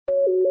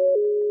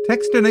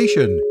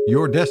Techstination,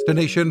 your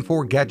destination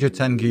for gadgets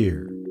and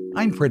gear.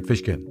 I'm Fred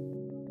Fishkin.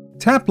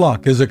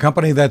 TapLock is a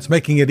company that's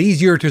making it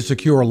easier to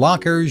secure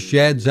lockers,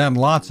 sheds, and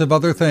lots of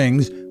other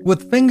things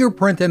with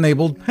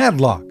fingerprint-enabled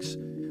padlocks.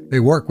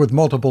 They work with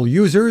multiple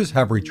users,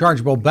 have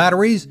rechargeable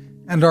batteries,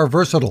 and are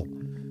versatile.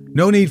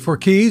 No need for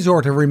keys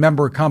or to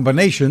remember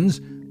combinations.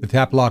 The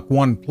TapLock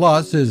One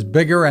Plus is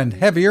bigger and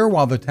heavier,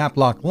 while the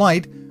TapLock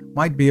Lite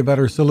might be a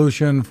better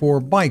solution for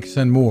bikes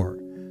and more.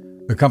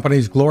 The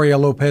company's Gloria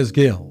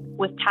Lopez-Gill.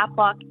 With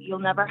TapLock, you'll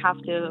never have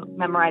to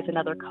memorize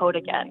another code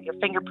again. Your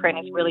fingerprint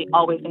is really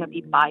always going to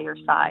be by your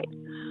side.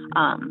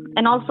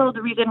 And also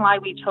the reason why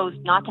we chose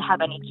not to have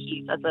any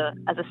keys as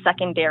a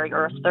secondary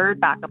or a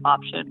third backup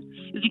option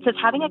is because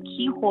having a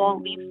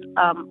keyhole leaves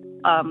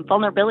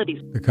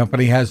vulnerabilities. The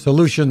company has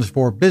solutions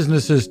for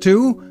businesses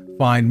too.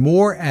 Find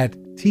more at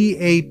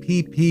TAPPLOCK.com.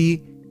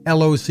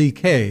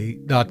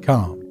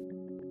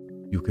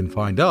 You can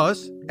find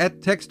us at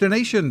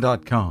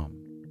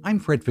Techstination.com. I'm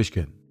Fred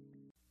Fishkin.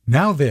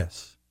 Now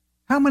this.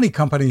 How many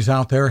companies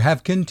out there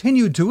have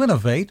continued to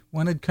innovate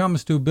when it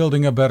comes to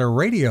building a better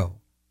radio?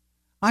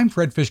 I'm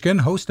Fred Fishkin,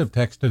 host of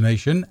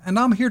Techstination, and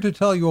I'm here to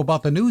tell you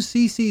about the new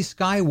CC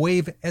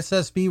Skywave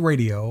SSB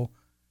radio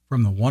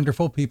from the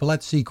wonderful people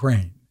at C.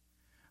 Crane.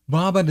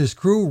 Bob and his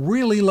crew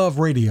really love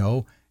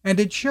radio,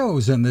 and it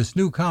shows in this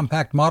new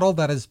compact model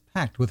that is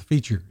packed with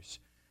features.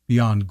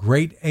 Beyond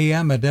great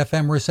AM and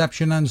FM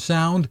reception and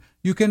sound,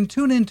 you can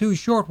tune into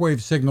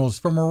shortwave signals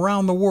from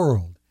around the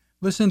world,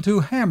 listen to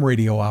ham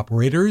radio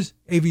operators,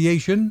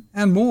 aviation,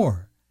 and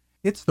more.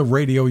 It's the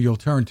radio you'll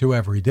turn to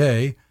every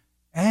day,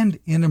 and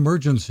in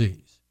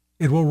emergencies.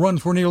 It will run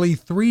for nearly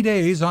 3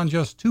 days on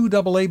just 2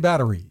 AA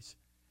batteries.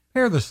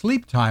 Pair the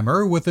sleep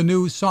timer with the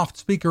new Soft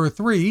Speaker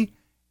 3,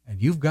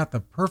 and you've got the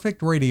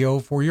perfect radio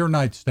for your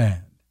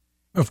nightstand.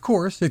 Of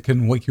course, it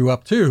can wake you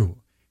up too.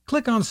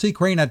 Click on C.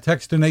 Crane at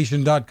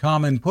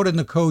Techstination.com and put in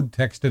the code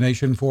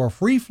Techstination for a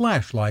free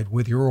flashlight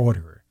with your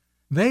order.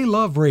 They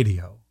love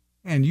radio,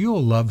 and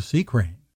you'll love C. Crane.